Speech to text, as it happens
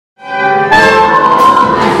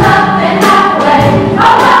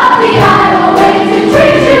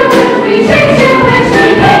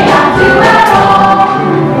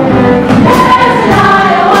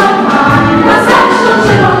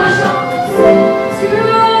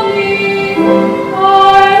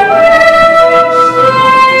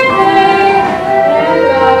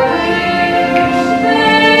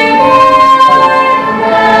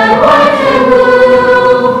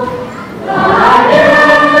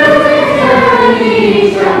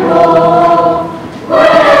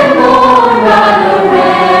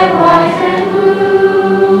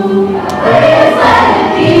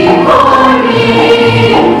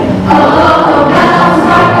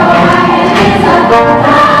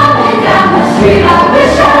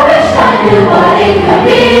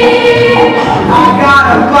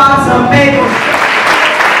Thank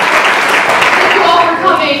you all for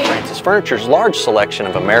coming. Francis Furniture's large selection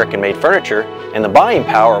of American-made furniture and the buying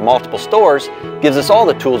power of multiple stores gives us all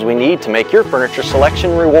the tools we need to make your furniture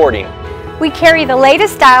selection rewarding. We carry the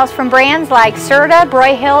latest styles from brands like Serta,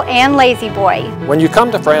 Broyhill, and La-Z-Boy. When you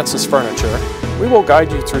come to Francis Furniture, we will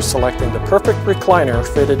guide you through selecting the perfect recliner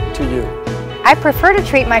fitted to you. I prefer to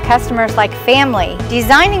treat my customers like family,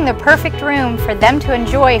 designing the perfect room for them to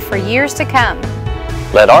enjoy for years to come.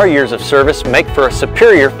 Let our years of service make for a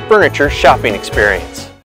superior furniture shopping experience.